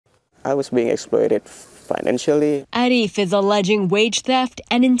I was being exploited financially. Arief is alleging wage theft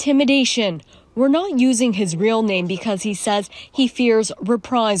and intimidation. We're not using his real name because he says he fears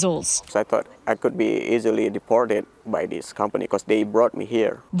reprisals. So I thought I could be easily deported by this company because they brought me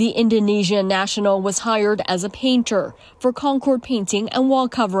here. The Indonesian national was hired as a painter for Concord Painting and wall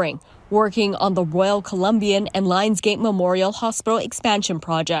covering, working on the Royal Columbian and Lionsgate Memorial Hospital expansion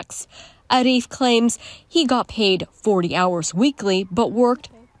projects. Arief claims he got paid 40 hours weekly but worked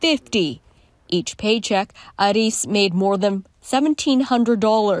 50. Each paycheck, Ariefs made more than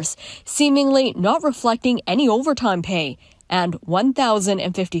 $1,700, seemingly not reflecting any overtime pay, and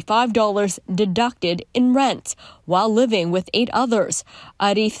 $1,055 deducted in rent while living with 8 others.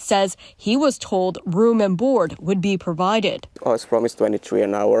 Arief says he was told room and board would be provided. I was promised 23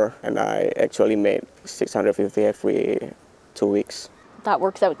 an hour, and I actually made $650 every 2 weeks. That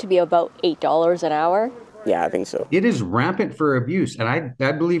works out to be about $8 an hour? Yeah, I think so. It is rampant for abuse, and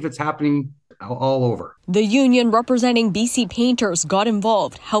I believe it's happening all over. The union representing BC painters got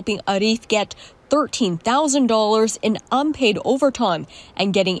involved, helping Arief get $13,000 in unpaid overtime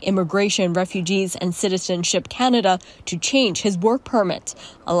and getting Immigration, Refugees and Citizenship Canada to change his work permit,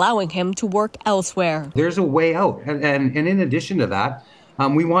 allowing him to work elsewhere. There's a way out. And in addition to that,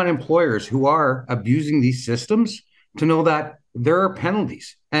 we want employers who are abusing these systems to know that there are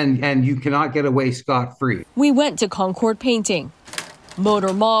penalties and you cannot get away scot-free. We went to Concord Painting.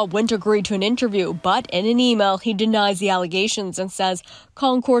 Motor Ma wouldn't agree to an interview, but in an email, he denies the allegations and says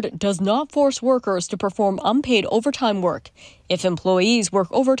Concord does not force workers to perform unpaid overtime work. If employees work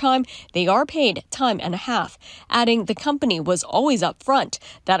overtime, they are paid time and a half, adding the company was always upfront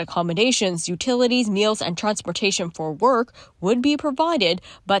that accommodations, utilities, meals, and transportation for work would be provided,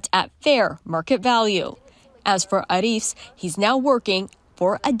 but at fair market value. As for Ariefs, he's now working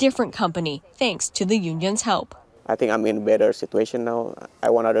for a different company, thanks to the union's help. I think I'm in a better situation now. I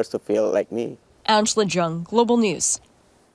want others to feel like me. Angela Jung, Global News.